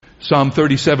Psalm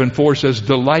 37:4 says,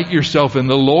 delight yourself in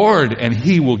the Lord, and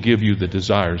He will give you the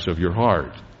desires of your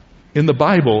heart. In the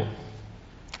Bible,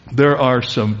 there are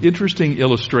some interesting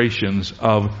illustrations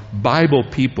of Bible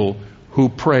people who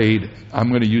prayed, I'm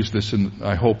going to use this in,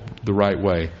 I hope, the right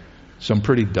way, some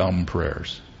pretty dumb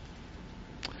prayers.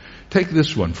 Take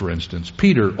this one, for instance.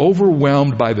 Peter,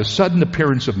 overwhelmed by the sudden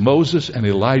appearance of Moses and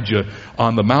Elijah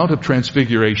on the Mount of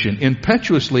Transfiguration,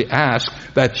 impetuously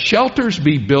asked that shelters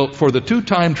be built for the 2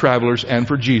 time travelers and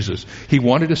for Jesus. He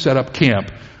wanted to set up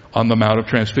camp on the Mount of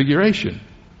Transfiguration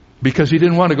because he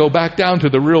didn't want to go back down to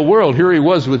the real world. Here he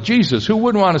was with Jesus. Who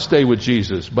wouldn't want to stay with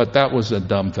Jesus? But that was a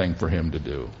dumb thing for him to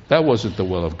do. That wasn't the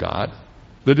will of God.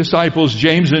 The disciples,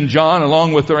 James and John,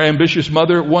 along with their ambitious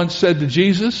mother, once said to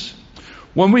Jesus,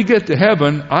 when we get to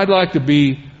heaven, I'd like to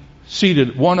be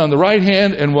seated one on the right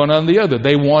hand and one on the other.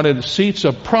 They wanted seats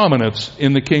of prominence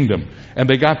in the kingdom, and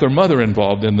they got their mother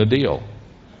involved in the deal.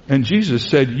 And Jesus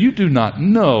said, you do not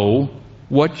know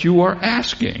what you are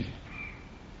asking.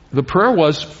 The prayer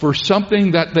was for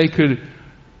something that they could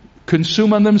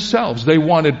consume on themselves. They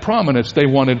wanted prominence, they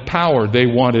wanted power, they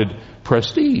wanted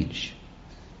prestige.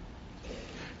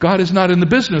 God is not in the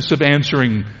business of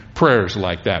answering prayers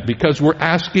like that because we're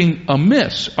asking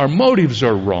amiss. Our motives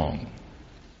are wrong.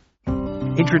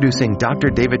 Introducing Dr.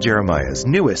 David Jeremiah's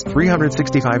newest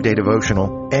 365-day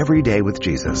devotional, Every Day with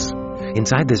Jesus.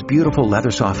 Inside this beautiful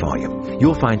leather soft volume,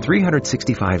 you'll find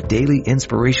 365 daily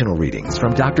inspirational readings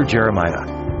from Dr.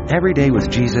 Jeremiah. Every Day with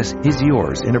Jesus is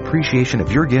yours in appreciation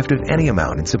of your gift of any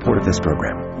amount in support of this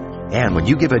program. And when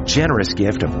you give a generous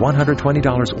gift of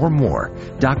 $120 or more,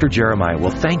 Dr. Jeremiah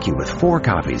will thank you with 4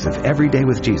 copies of Every Day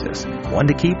with Jesus, 1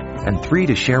 to keep and 3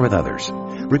 to share with others.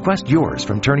 Request yours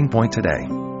from Turning Point today.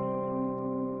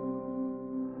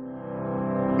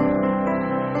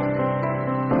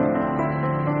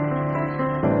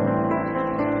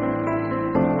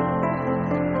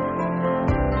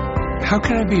 How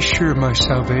can I be sure of my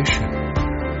salvation?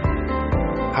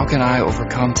 How can I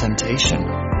overcome temptation?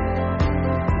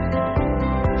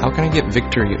 How can I get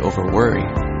victory over worry?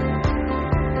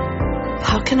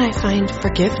 How can I find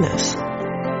forgiveness?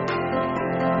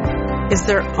 Is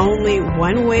there only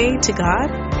one way to God?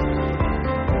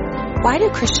 Why do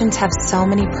Christians have so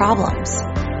many problems?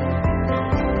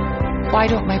 Why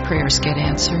don't my prayers get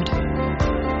answered?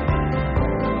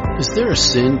 Is there a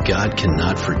sin God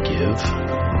cannot forgive?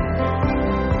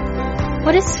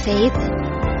 What is faith?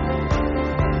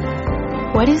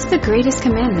 What is the greatest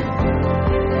commandment?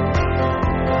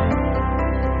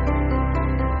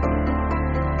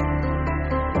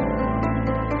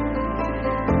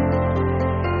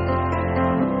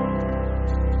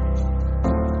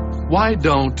 Why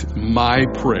don't my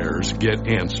prayers get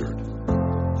answered?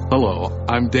 Hello,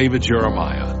 I'm David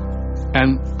Jeremiah.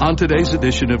 And on today's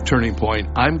edition of Turning Point,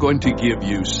 I'm going to give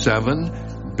you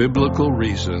 7 biblical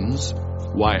reasons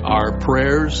why our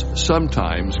prayers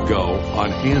sometimes go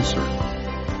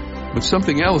unanswered. But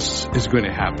something else is going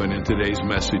to happen in today's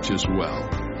message as well.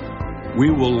 We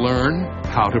will learn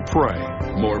how to pray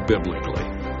more biblically.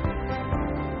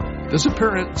 Does a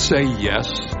parent say yes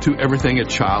to everything a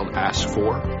child asks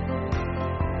for?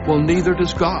 Well, neither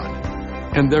does God.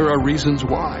 And there are reasons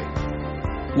why.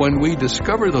 When we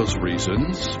discover those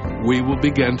reasons, we will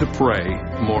begin to pray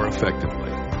more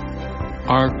effectively.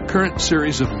 Our current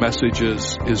series of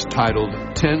messages is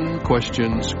titled 10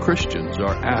 Questions Christians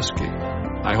Are Asking.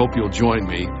 I hope you'll join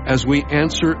me as we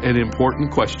answer an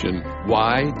important question: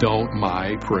 why don't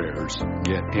my prayers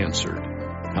get answered?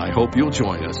 I hope you'll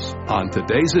join us on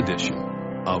today's edition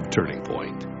of Turning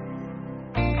Point.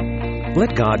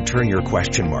 Let God turn your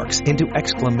question marks into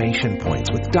exclamation points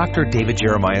with Dr. David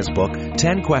Jeremiah's book,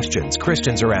 10 Questions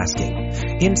Christians Are Asking.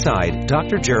 Inside,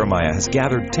 Dr. Jeremiah has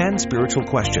gathered 10 spiritual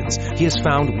questions he has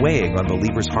found weighing on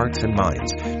believers' hearts and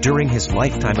minds during his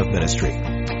lifetime of ministry.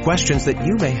 Questions that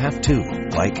you may have too,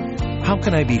 like, how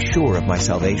can I be sure of my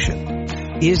salvation?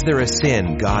 Is there a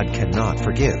sin God cannot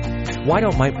forgive? Why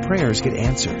don't my prayers get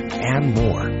answered? And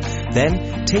more.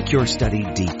 Then, take your study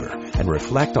deeper and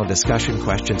reflect on discussion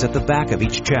questions at the back of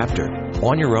each chapter,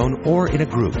 on your own or in a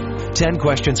group. 10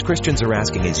 Questions Christians Are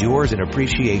Asking is yours in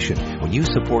appreciation when you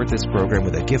support this program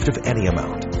with a gift of any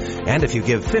amount. And if you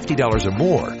give $50 or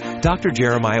more, Dr.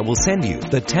 Jeremiah will send you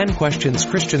the 10 Questions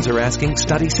Christians Are Asking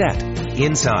study set.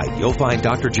 Inside, you'll find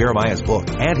Dr. Jeremiah's book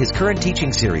and his current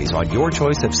teaching series on your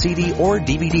choice of CD or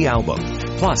DVD album,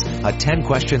 plus a 10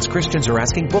 Questions Christians Are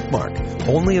Asking bookmark,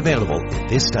 only available in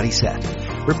this study set.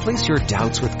 Replace your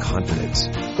doubts with confidence.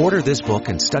 Order this book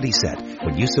and study set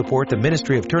when you support the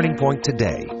ministry of Turning Point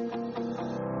today.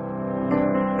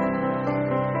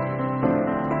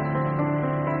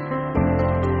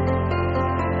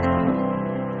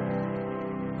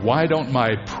 Why don't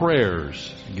my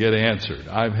prayers get answered?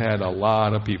 I've had a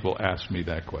lot of people ask me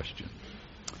that question.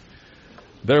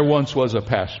 There once was a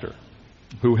pastor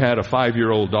who had a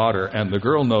 5-year-old daughter, and the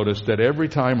girl noticed that every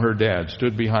time her dad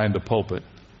stood behind the pulpit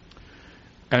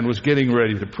and was getting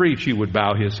ready to preach, he would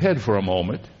bow his head for a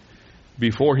moment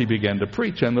before he began to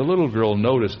preach. And the little girl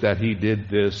noticed that he did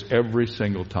this every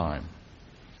single time.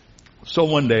 So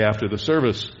one day after the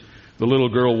service, the little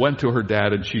girl went to her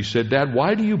dad and she said, "Dad,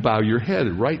 why do you bow your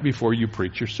head right before you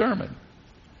preach your sermon?"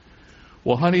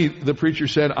 "Well, honey," the preacher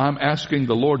said, "I'm asking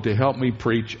the Lord to help me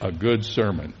preach a good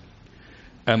sermon."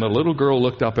 And the little girl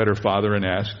looked up at her father and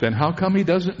asked, "Then how come he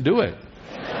doesn't do it?"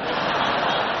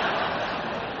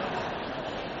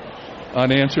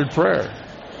 Unanswered prayer.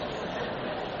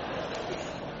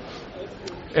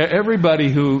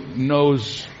 Everybody who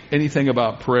knows anything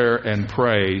about prayer and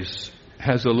praise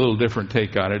has a little different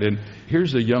take on it. And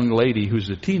here's a young lady who's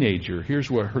a teenager. Here's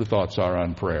what her thoughts are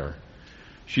on prayer.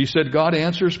 She said, God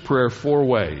answers prayer 4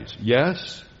 ways.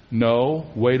 Yes, no,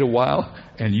 wait a while,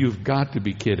 and you've got to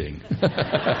be kidding.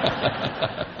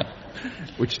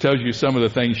 Which tells you some of the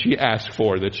things she asked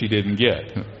for that she didn't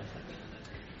get.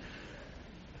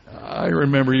 I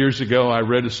remember years ago I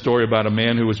read a story about a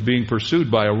man who was being pursued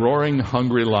by a roaring,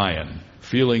 hungry lion.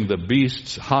 Feeling the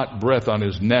beast's hot breath on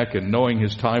his neck and knowing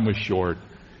his time was short,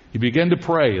 he began to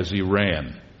pray as he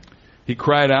ran. He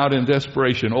cried out in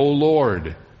desperation, "Oh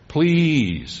Lord,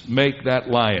 please make that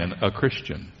lion a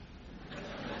Christian."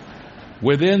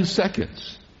 Within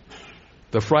seconds,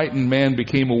 the frightened man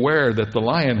became aware that the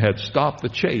lion had stopped the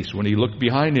chase. When he looked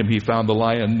behind him, he found the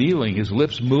lion kneeling, his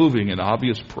lips moving in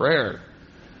obvious prayer.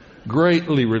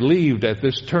 Greatly relieved at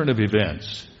this turn of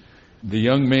events, the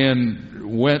young man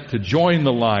went to join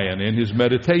the lion in his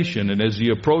meditation, and as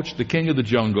he approached the king of the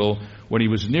jungle, when he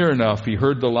was near enough, he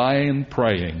heard the lion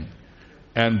praying,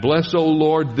 "And bless, O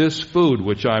Lord, this food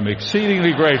which I'm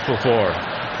exceedingly grateful for."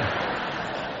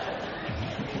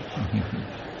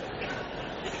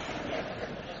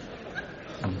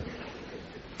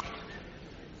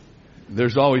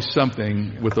 There's always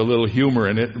something with a little humor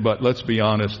in it, but let's be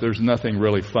honest, there's nothing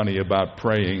really funny about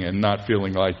praying and not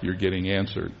feeling like you're getting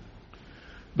answered.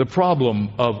 The problem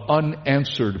of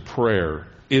unanswered prayer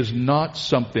is not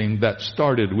something that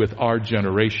started with our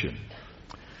generation.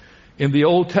 In the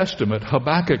Old Testament,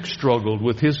 Habakkuk struggled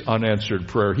with his unanswered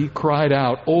prayer. He cried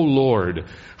out, "O Lord,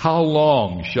 how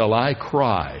long shall I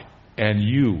cry and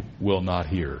you will not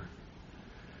hear?"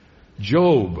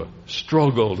 Job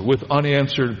struggled with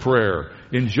unanswered prayer.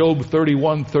 In Job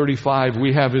 31:35,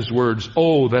 we have his words,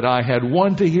 "Oh, that I had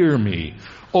one to hear me.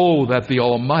 Oh, that the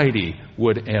Almighty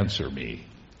would answer me."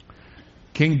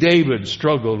 King David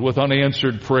struggled with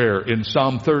unanswered prayer. In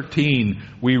Psalm 13,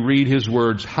 we read his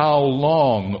words, "How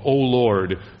long, O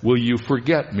Lord, will you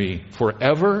forget me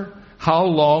forever? How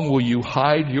long will you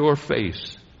hide your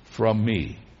face from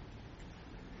me?"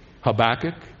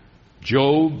 Habakkuk,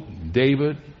 Job,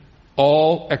 David,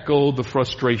 all echo the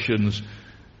frustrations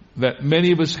that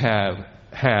many of us have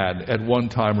had at one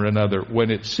time or another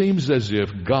when it seems as if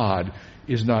God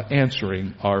is not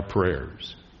answering our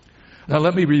prayers. Now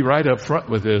let me be right up front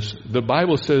with this. The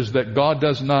Bible says that God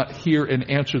does not hear and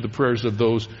answer the prayers of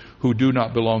those who do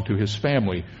not belong to His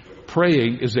family.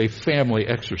 Praying is a family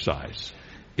exercise.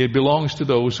 It belongs to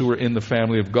those who are in the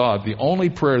family of God. The only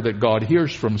prayer that God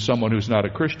hears from someone who's not a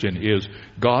Christian is,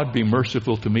 "God, be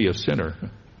merciful to me, a sinner."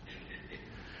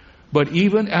 But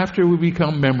even after we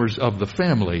become members of the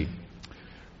family,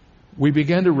 we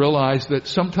begin to realize that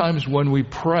sometimes when we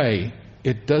pray,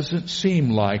 it doesn't seem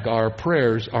like our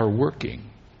prayers are working.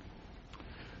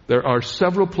 There are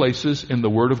several places in the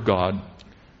Word of God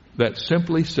that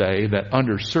simply say that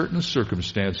under certain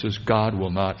circumstances, God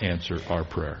will not answer our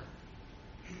prayer.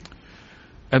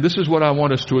 And this is what I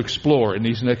want us to explore in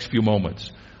these next few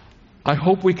moments. I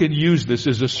hope we can use this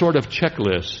as a sort of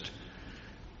checklist.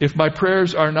 If my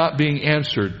prayers are not being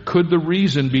answered, could the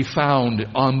reason be found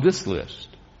on this list?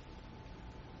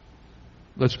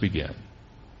 Let's begin.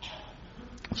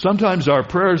 Sometimes our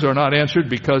prayers are not answered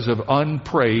because of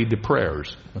unprayed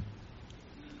prayers.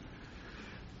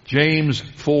 James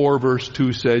 4 verse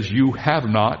 2 says, "You have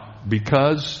not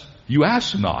because you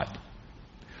ask not."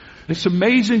 It's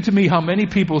amazing to me how many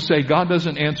people say, "God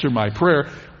doesn't answer my prayer."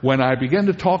 When I begin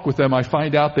to talk with them, I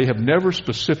find out they have never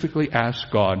specifically asked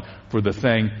God for the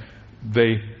thing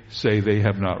they say they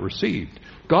have not received.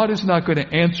 God is not going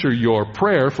to answer your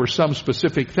prayer for some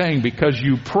specific thing because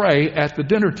you pray at the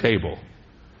dinner table.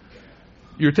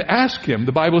 You're to ask Him.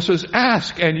 The Bible says,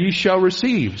 "Ask and ye shall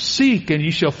receive. Seek and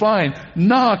ye shall find.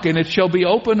 Knock and it shall be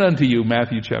opened unto you."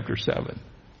 Matthew chapter 7.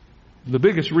 The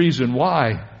biggest reason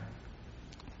why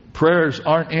prayers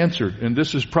aren't answered, and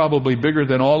this is probably bigger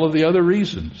than all of the other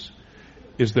reasons,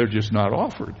 is they're just not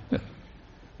offered.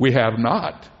 We have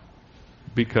not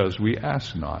because we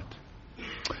ask not.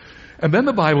 And then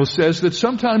the Bible says that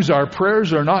sometimes our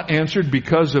prayers are not answered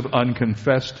because of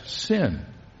unconfessed sin.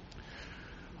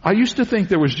 I used to think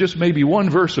there was just maybe one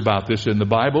verse about this in the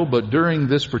Bible, but during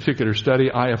this particular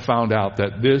study, I have found out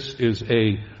that this is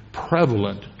a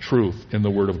prevalent truth in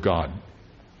the Word of God.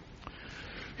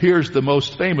 Here's the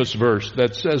most famous verse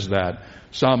that says that,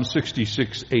 Psalm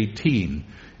 66:18.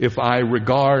 If I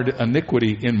regard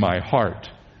iniquity in my heart,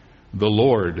 the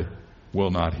Lord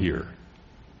will not hear.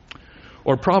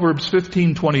 Or Proverbs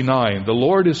 15:29, the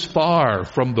Lord is far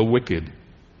from the wicked,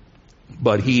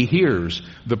 but he hears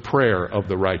the prayer of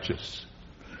the righteous.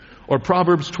 Or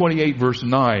Proverbs 28 verse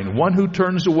 9, one who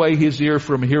turns away his ear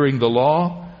from hearing the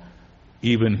law,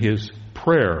 even his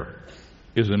prayer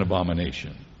is an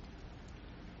abomination.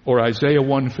 Or Isaiah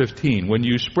 1:15, when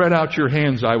you spread out your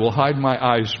hands, I will hide my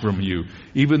eyes from you.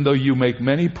 Even though you make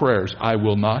many prayers, I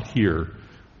will not hear.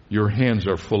 Your hands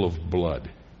are full of blood.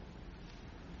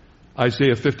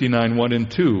 Isaiah 59:1 and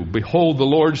 2, behold, the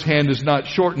Lord's hand is not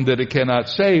shortened that it cannot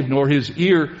save, nor his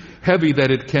ear heavy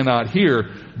that it cannot hear.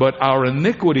 But our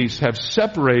iniquities have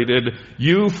separated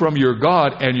you from your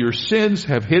God, and your sins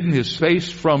have hidden his face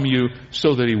from you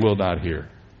so that he will not hear.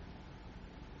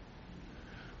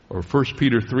 Or 1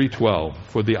 Peter 3:12,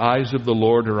 for the eyes of the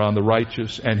Lord are on the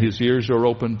righteous, and his ears are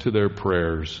open to their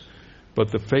prayers. But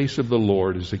the face of the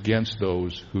Lord is against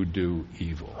those who do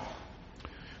evil.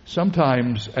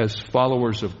 Sometimes, as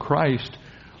followers of Christ,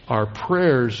 our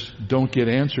prayers don't get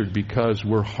answered because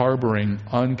we're harboring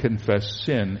unconfessed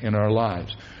sin in our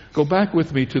lives. Go back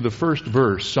with me to the first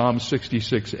verse, Psalm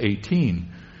 66:18.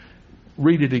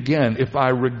 Read it again. If I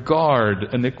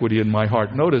regard iniquity in my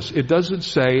heart. Notice, it doesn't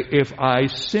say, if I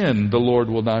sin, the Lord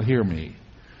will not hear me.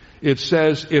 It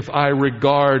says, if I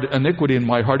regard iniquity in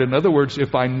my heart. In other words,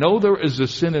 if I know there is a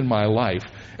sin in my life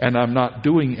and I'm not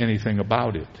doing anything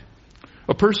about it.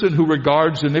 A person who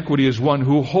regards iniquity is one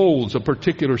who holds a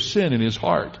particular sin in his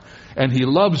heart, and he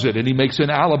loves it, and he makes an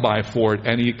alibi for it,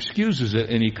 and he excuses it,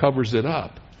 and he covers it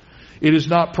up. It is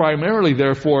not primarily,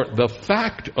 therefore, the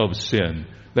fact of sin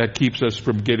that keeps us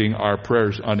from getting our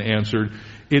prayers unanswered.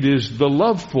 It is the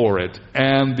love for it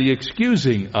and the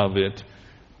excusing of it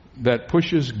that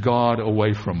pushes God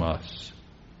away from us.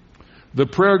 The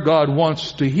prayer God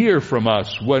wants to hear from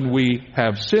us when we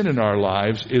have sin in our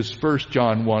lives is 1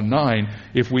 John 1:9.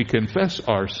 If we confess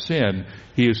our sin,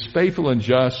 he is faithful and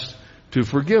just to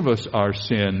forgive us our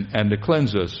sin and to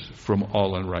cleanse us from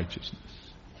all unrighteousness.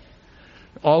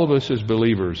 All of us as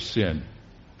believers sin.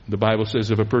 The Bible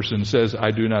says if a person says,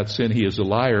 I do not sin, he is a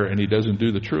liar and he doesn't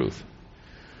do the truth.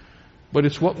 But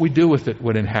it's what we do with it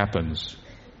when it happens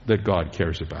that God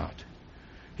cares about.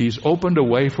 He's opened a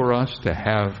way for us to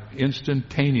have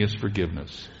instantaneous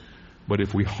forgiveness. But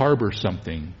if we harbor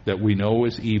something that we know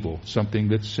is evil, something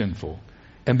that's sinful,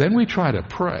 and then we try to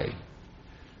pray,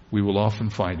 we will often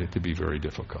find it to be very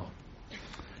difficult.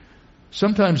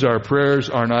 Sometimes our prayers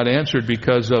are not answered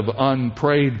because of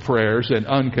unprayed prayers and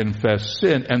unconfessed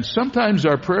sin, and sometimes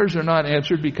our prayers are not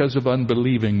answered because of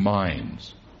unbelieving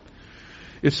minds.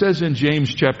 It says in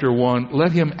James chapter 1,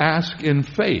 let him ask in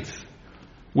faith,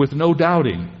 with no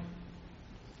doubting.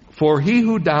 For he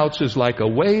who doubts is like a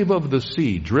wave of the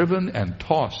sea, driven and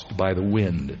tossed by the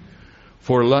wind.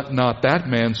 For let not that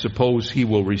man suppose he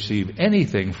will receive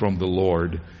anything from the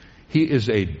Lord. He is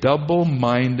a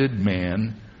double-minded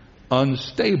man,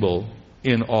 unstable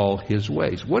in all his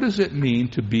ways. What does it mean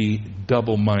to be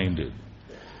double-minded?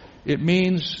 It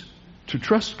means to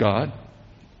trust God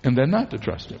and then not to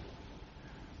trust him.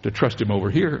 To trust him over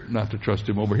here, not to trust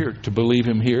him over here. To believe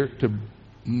him here, to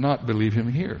not believe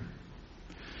him here.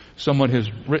 Someone has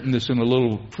written this in a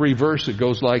little free verse. It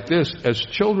goes like this. As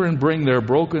children bring their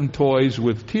broken toys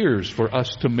with tears for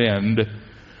us to mend,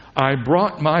 I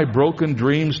brought my broken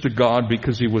dreams to God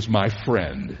because he was my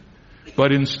friend.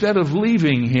 But instead of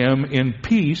leaving him in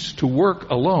peace to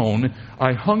work alone,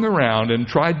 I hung around and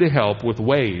tried to help with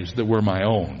ways that were my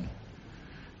own.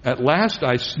 At last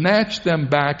I snatched them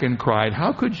back and cried,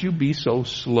 how could you be so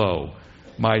slow?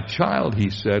 My child, he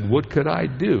said, what could I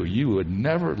do? You would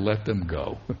never let them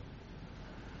go.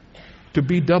 To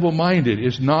be double-minded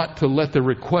is not to let the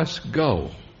requests go,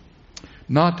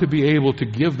 not to be able to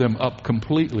give them up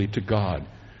completely to God,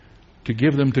 to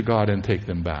give them to God and take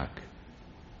them back.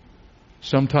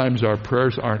 Sometimes our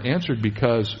prayers aren't answered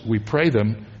because we pray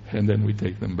them and then we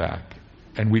take them back.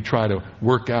 And we try to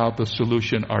work out the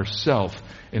solution ourselves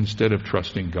instead of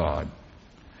trusting God.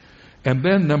 And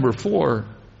then number 4,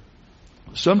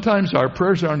 Sometimes our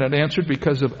prayers are not answered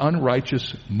because of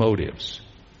unrighteous motives.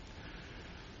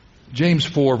 James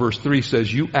 4 verse 3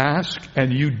 says, "You ask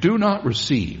and you do not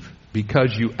receive,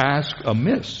 because you ask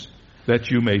amiss,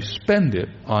 that you may spend it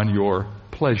on your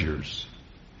pleasures."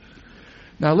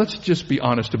 Now let's just be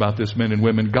honest about this, men and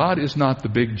women. God is not the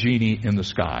big genie in the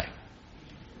sky.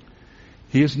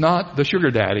 He is not the sugar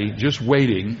daddy just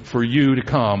waiting for you to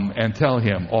come and tell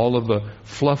him all of the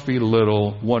fluffy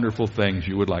little wonderful things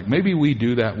you would like. Maybe we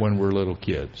do that when we're little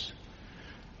kids.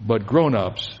 But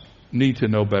grown-ups need to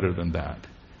know better than that.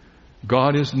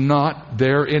 God is not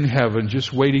there in heaven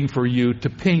just waiting for you to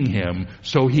ping him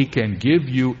so he can give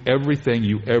you everything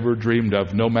you ever dreamed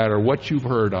of, no matter what you've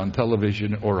heard on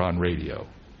television or on radio.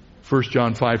 1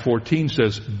 John 5:14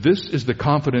 says, "This is the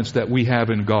confidence that we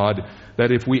have in God,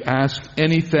 that if we ask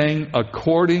anything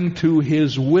according to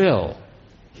his will,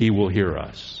 he will hear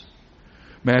us."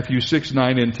 Matthew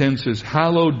 6:9 and 10 says,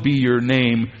 "Hallowed be your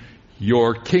name,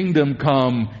 your kingdom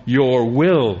come, your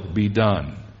will be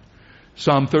done."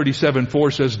 Psalm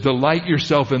 37:4 says, "Delight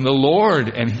yourself in the Lord,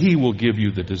 and he will give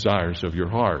you the desires of your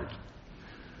heart."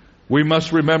 We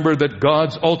must remember that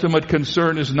God's ultimate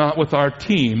concern is not with our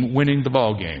team winning the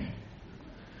ball game,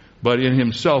 but in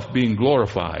himself being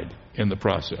glorified in the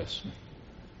process.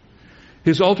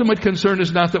 His ultimate concern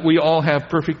is not that we all have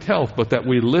perfect health, but that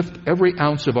we lift every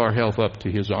ounce of our health up to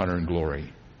his honor and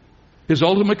glory. His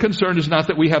ultimate concern is not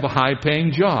that we have a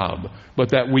high-paying job, but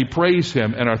that we praise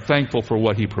him and are thankful for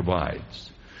what he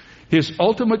provides. His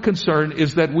ultimate concern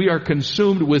is that we are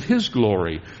consumed with his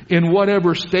glory in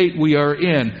whatever state we are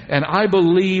in. And I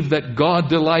believe that God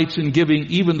delights in giving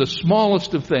even the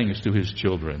smallest of things to his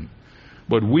children.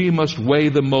 But we must weigh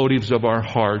the motives of our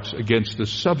hearts against the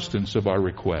substance of our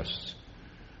requests.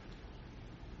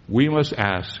 We must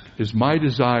ask, is my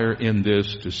desire in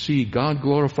this to see God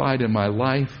glorified in my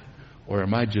life, or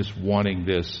am I just wanting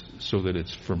this so that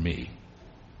it's for me?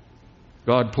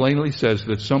 God plainly says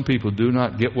that some people do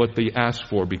not get what they ask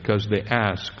for because they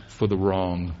ask for the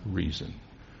wrong reason.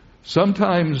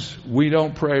 Sometimes we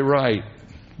don't pray right.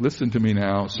 Listen to me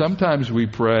now. Sometimes we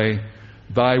pray,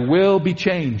 "Thy will be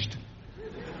changed."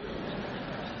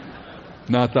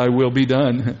 Not "Thy will be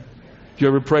done." Do you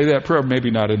ever pray that prayer?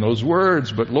 Maybe not in those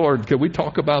words, but Lord, can we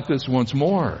talk about this once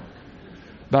more?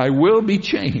 Thy will be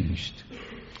changed.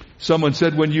 Someone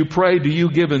said, when you pray, do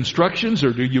you give instructions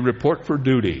or do you report for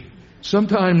duty?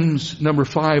 Sometimes, number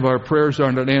 5, our prayers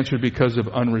are not answered because of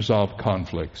unresolved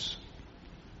conflicts.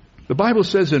 The Bible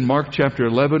says in Mark chapter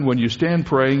 11, when you stand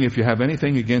praying, if you have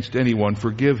anything against anyone,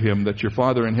 forgive him, that your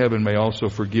Father in heaven may also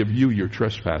forgive you your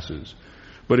trespasses.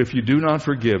 But if you do not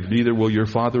forgive, neither will your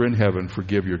Father in heaven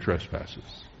forgive your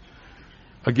trespasses.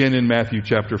 Again, in Matthew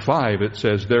chapter 5, it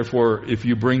says, therefore, if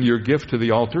you bring your gift to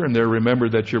the altar and there remember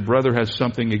that your brother has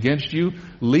something against you,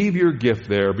 leave your gift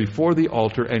there before the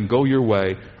altar and go your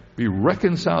way. Be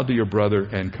reconciled to your brother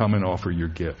and come and offer your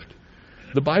gift.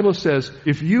 The Bible says,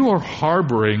 if you are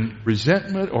harboring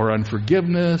resentment or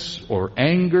unforgiveness or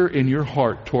anger in your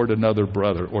heart toward another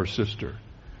brother or sister,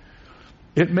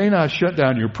 it may not shut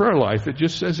down your prayer life. It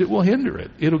just says it will hinder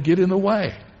it. It'll get in the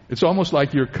way. It's almost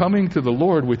like you're coming to the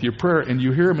Lord with your prayer and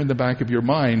you hear him in the back of your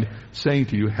mind saying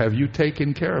to you, have you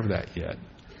taken care of that yet?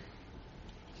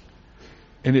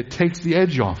 And it takes the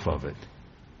edge off of it.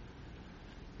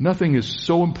 Nothing is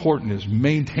so important as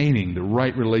maintaining the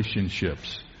right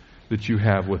relationships that you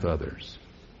have with others.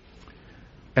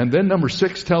 And then number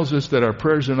 6 tells us that our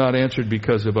prayers are not answered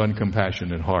because of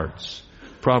uncompassionate hearts.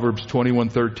 Proverbs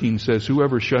 21:13 says,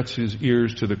 whoever shuts his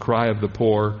ears to the cry of the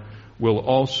poor will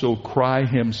also cry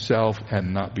himself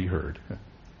and not be heard.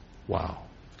 Wow.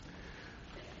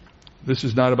 This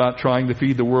is not about trying to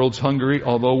feed the world's hungry,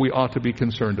 although we ought to be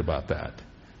concerned about that.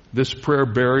 This prayer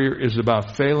barrier is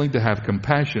about failing to have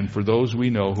compassion for those we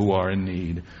know who are in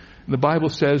need. The Bible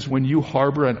says when you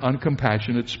harbor an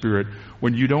uncompassionate spirit,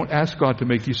 when you don't ask God to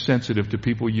make you sensitive to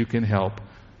people you can help,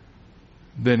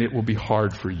 then it will be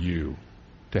hard for you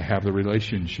to have the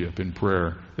relationship in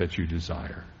prayer that you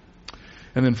desire.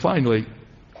 And then finally,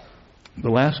 the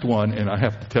last one, and I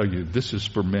have to tell you, this is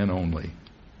for men only.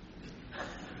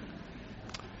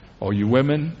 All you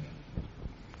women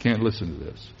can't listen to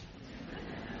this.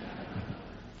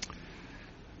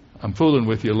 I'm fooling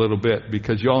with you a little bit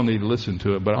because y'all need to listen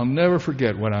to it, but I'll never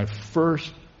forget when I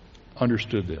first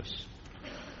understood this.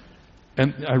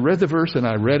 And I read the verse and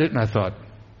I read it and I thought,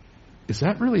 is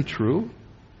that really true?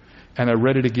 And I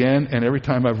read it again, and every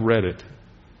time I've read it,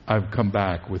 I've come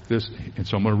back with this. And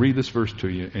so I'm going to read this verse to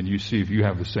you, and you see if you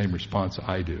have the same response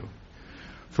I do.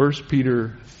 1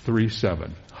 Peter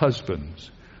 3:7. Husbands,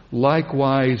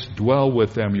 likewise dwell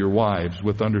with them, your wives,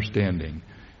 with understanding,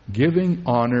 giving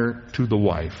honor to the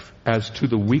wife as to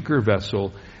the weaker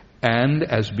vessel, and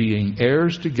as being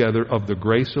heirs together of the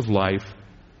grace of life,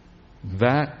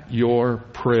 that your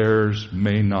prayers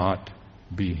may not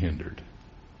be hindered.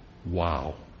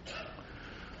 Wow.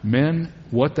 Men,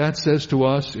 what that says to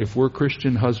us, if we're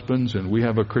Christian husbands and we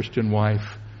have a Christian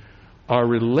wife, our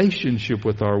relationship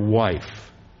with our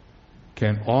wife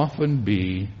can often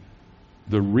be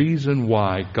the reason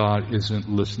why God isn't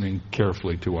listening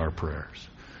carefully to our prayers.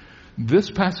 This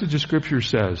passage of Scripture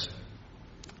says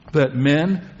that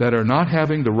men that are not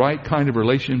having the right kind of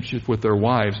relationship with their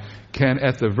wives can,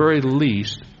 at the very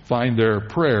least, find their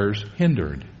prayers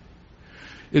hindered.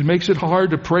 It makes it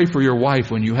hard to pray for your wife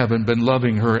when you haven't been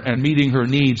loving her and meeting her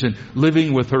needs and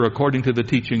living with her according to the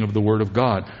teaching of the Word of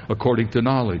God, according to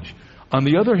knowledge. On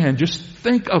the other hand, just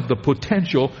think of the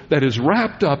potential that is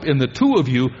wrapped up in the two of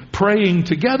you praying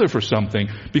together for something,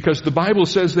 because the Bible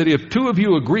says that if two of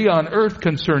you agree on earth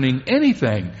concerning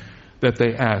anything that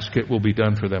they ask, it will be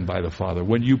done for them by the Father.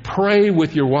 When you pray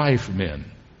with your wife,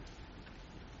 men,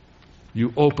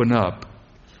 you open up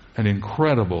an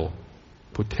incredible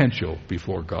potential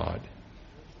before God.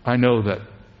 I know that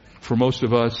for most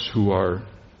of us who are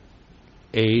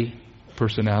A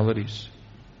personalities,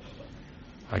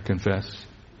 I confess,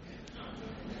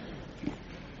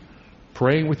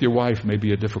 praying with your wife may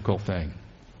be a difficult thing.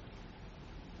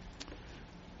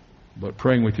 But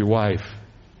praying with your wife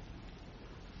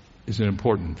is an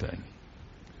important thing.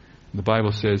 The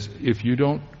Bible says if you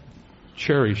don't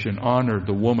cherish and honor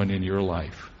the woman in your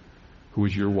life who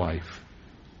is your wife,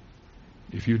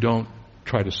 if you don't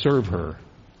try to serve her,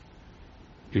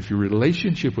 if your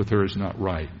relationship with her is not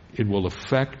right, it will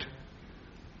affect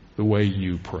the way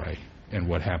you pray and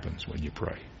what happens when you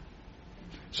pray.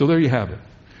 So there you have it.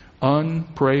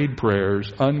 Unprayed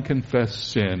prayers,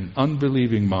 unconfessed sin,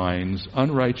 unbelieving minds,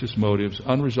 unrighteous motives,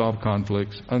 unresolved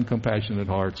conflicts, uncompassionate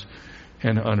hearts,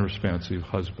 and unresponsive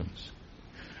husbands.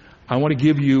 I want to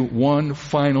give you one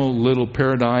final little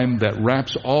paradigm that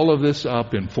wraps all of this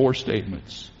up in 4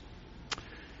 statements.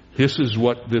 This is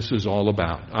what this is all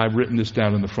about. I've written this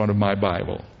down in the front of my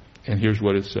Bible, and here's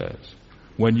what it says.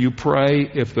 When you pray,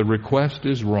 if the request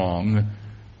is wrong,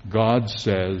 God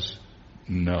says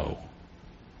no.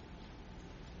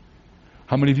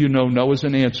 How many of you know no is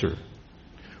an answer?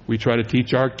 We try to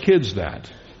teach our kids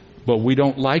that, but we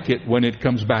don't like it when it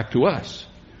comes back to us.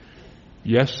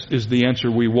 Yes is the answer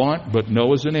we want, but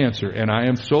no is an answer. And I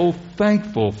am so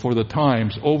thankful for the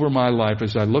times over my life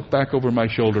as I look back over my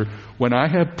shoulder when I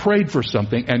have prayed for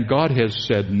something and God has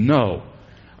said no.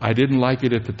 I didn't like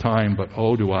it at the time, but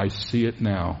oh, do I see it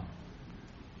now.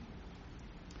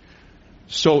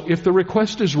 So if the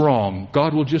request is wrong,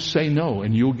 God will just say no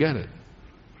and you'll get it.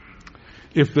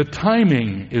 If the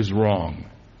timing is wrong,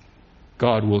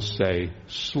 God will say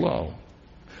slow.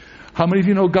 How many of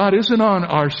you know God isn't on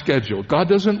our schedule? God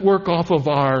doesn't work off of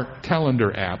our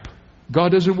calendar app.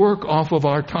 God doesn't work off of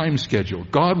our time schedule.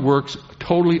 God works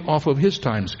totally off of His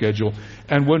time schedule.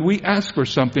 And when we ask for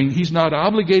something, He's not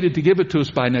obligated to give it to us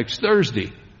by next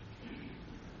Thursday.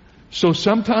 So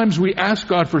sometimes we ask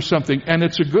God for something, and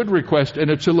it's a good request, and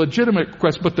it's a legitimate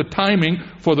request, but the timing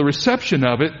for the reception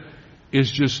of it is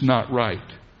just not right.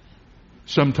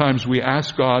 Sometimes we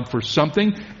ask God for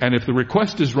something, and if the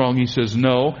request is wrong, He says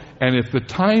no. And if the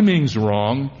timing's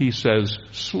wrong, He says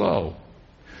slow.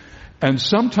 And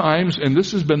sometimes, and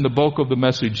this has been the bulk of the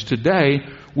message today,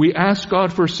 we ask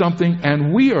God for something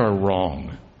and we are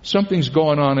wrong. Something's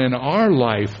going on in our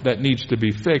life that needs to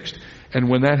be fixed. And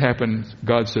when that happens,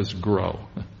 God says, grow.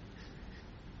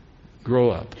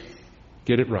 Grow up.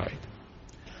 Get it right.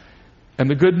 And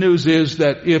the good news is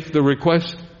that if the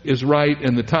request is right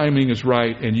and the timing is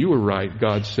right and you are right,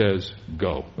 God says,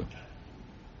 go.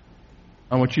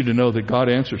 I want you to know that God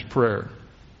answers prayer.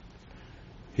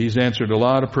 He's answered a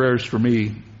lot of prayers for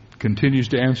me, continues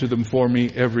to answer them for me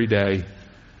every day.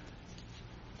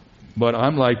 But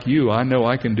I'm like you. I know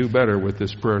I can do better with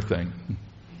this prayer thing.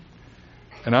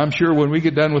 And I'm sure when we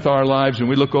get done with our lives and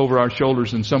we look over our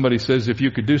shoulders and somebody says, if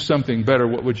you could do something better,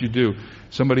 what would you do?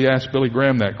 Somebody asked Billy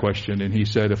Graham that question, and he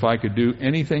said, if I could do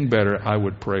anything better, I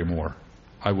would pray more.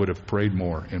 I would have prayed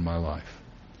more in my life.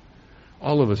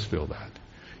 All of us feel that.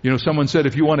 You know, someone said,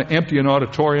 if you want to empty an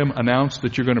auditorium, announce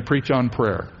that you're going to preach on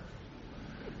prayer.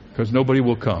 Because nobody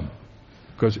will come.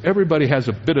 Because everybody has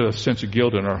a bit of a sense of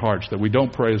guilt in our hearts that we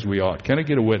don't pray as we ought. Can I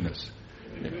get a witness?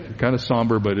 Kind of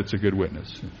somber, but it's a good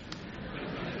witness.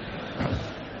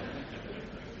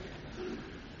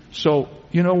 So,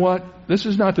 you know what? This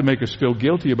is not to make us feel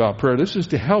guilty about prayer. This is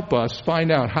to help us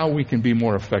find out how we can be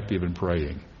more effective in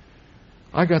praying.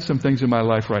 I got some things in my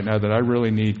life right now that I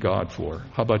really need God for.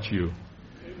 How about you?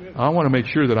 I want to make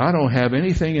sure that I don't have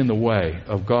anything in the way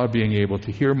of God being able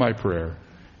to hear my prayer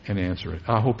and answer it.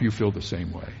 I hope you feel the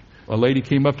same way. A lady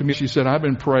came up to me. She said, I've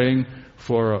been praying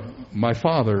for my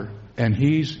father, and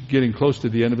he's getting close to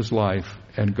the end of his life,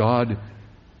 and God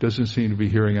doesn't seem to be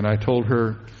hearing. And I told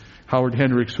her, Howard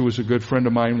Hendricks, who was a good friend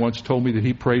of mine, once told me that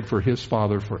he prayed for his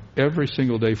father for every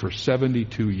single day for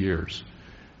 72 years.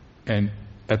 And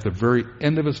at the very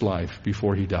end of his life,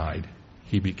 before he died,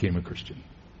 he became a Christian.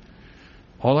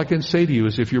 All I can say to you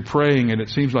is if you're praying and it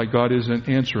seems like God isn't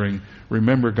answering,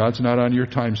 remember God's not on your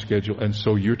time schedule, and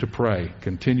so you're to pray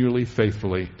continually,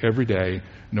 faithfully, every day,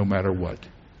 no matter what.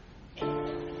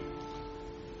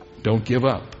 Don't give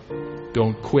up.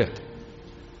 Don't quit.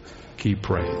 Keep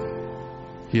praying.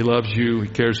 He loves you. He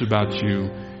cares about you.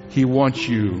 He wants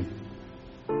you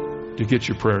to get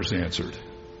your prayers answered.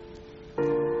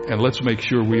 And let's make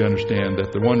sure we understand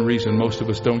that the one reason most of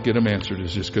us don't get them answered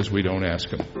is just because we don't ask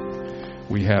them.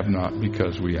 We have not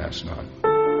because we ask not.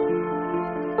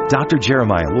 Dr.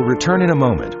 Jeremiah will return in a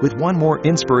moment with one more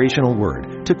inspirational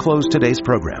word to close today's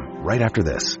program right after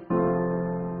this.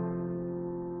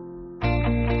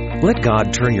 Let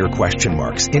God turn your question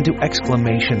marks into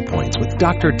exclamation points with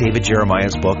Dr. David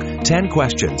Jeremiah's book, 10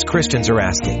 Questions Christians Are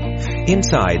Asking.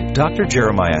 Inside, Dr.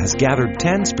 Jeremiah has gathered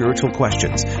 10 spiritual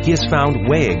questions he has found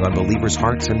weighing on believers'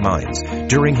 hearts and minds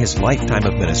during his lifetime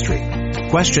of ministry.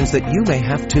 Questions that you may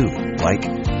have too, like,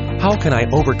 how can I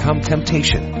overcome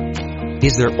temptation?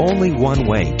 Is there only one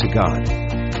way to God?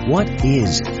 What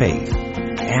is faith?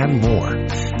 And more.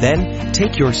 Then,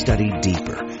 take your study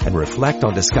deeper and reflect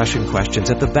on discussion questions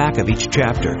at the back of each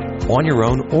chapter, on your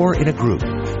own or in a group.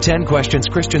 10 Questions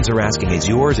Christians Are Asking is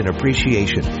yours in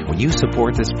appreciation when you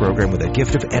support this program with a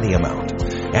gift of any amount.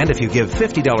 And if you give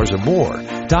 $50 or more,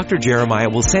 Dr. Jeremiah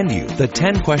will send you the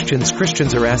 10 Questions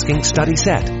Christians Are Asking study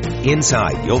set.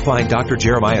 Inside, you'll find Dr.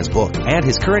 Jeremiah's book and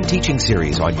his current teaching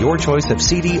series on your choice of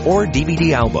CD or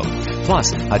DVD album,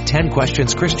 plus a 10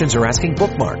 Questions Christians Are Asking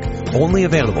bookmark, only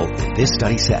available in this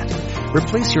study set.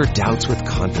 Replace your doubts with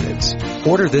confidence.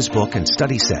 Order this book and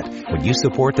study set when you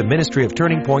support the ministry of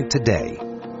Turning Point today.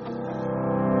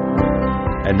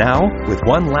 And now, with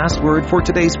one last word for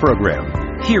today's program,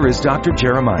 here is Dr.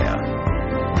 Jeremiah.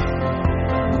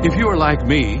 If you are like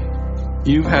me,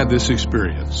 you've had this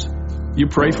experience. You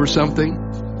pray for something,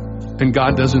 and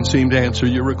God doesn't seem to answer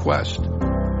your request.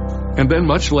 And then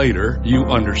much later, you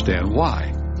understand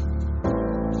why.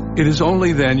 It is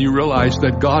only then you realize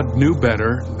that God knew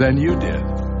better than you did.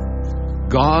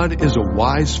 God is a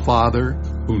wise Father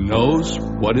who knows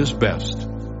what is best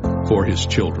for His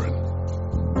children.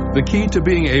 The key to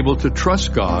being able to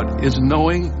trust God is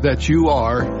knowing that you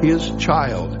are His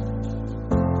child.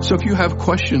 So if you have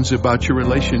questions about your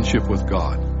relationship with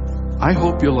God, I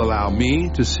hope you'll allow me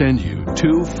to send you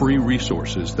 2 free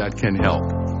resources that can help.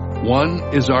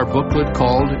 One is our booklet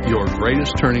called Your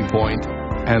Greatest Turning Point,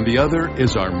 and the other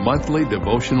is our monthly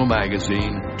devotional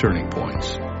magazine, Turning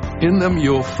Points. In them,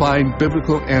 you'll find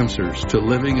biblical answers to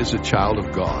living as a child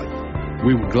of God.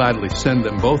 We would gladly send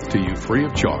them both to you free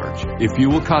of charge if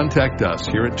you will contact us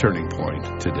here at Turning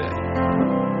Point today.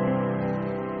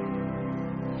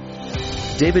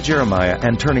 David Jeremiah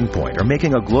and Turning Point are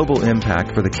making a global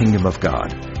impact for the kingdom of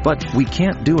God. But we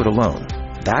can't do it alone.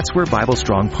 That's where Bible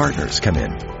Strong Partners come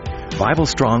in. Bible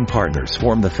Strong Partners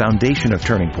form the foundation of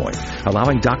Turning Point,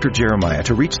 allowing Dr. Jeremiah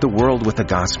to reach the world with the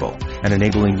gospel and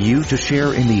enabling you to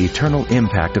share in the eternal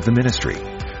impact of the ministry.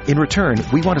 In return,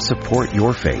 we want to support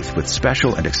your faith with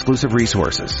special and exclusive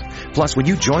resources. Plus, when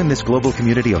you join this global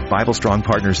community of Bible Strong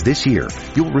Partners this year,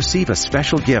 you will receive a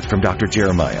special gift from Dr.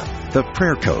 Jeremiah, the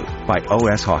Prayer Code by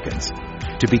O.S. Hawkins.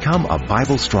 To become a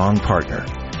Bible Strong Partner,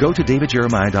 go to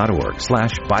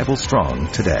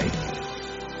davidjeremiah.org/BibleStrong today.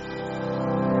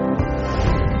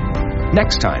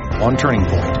 Next time on Turning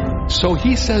Point. So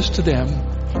he says to them,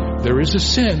 there is a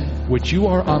sin which you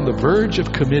are on the verge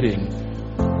of committing.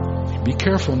 Be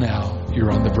careful now.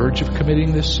 You're on the verge of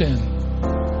committing this sin.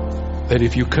 That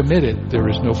if you commit it, there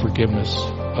is no forgiveness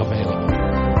available.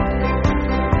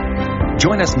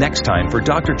 Join us next time for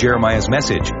Dr. Jeremiah's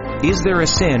message, Is There a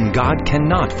Sin God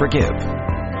Cannot Forgive?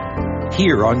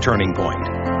 Here on Turning Point.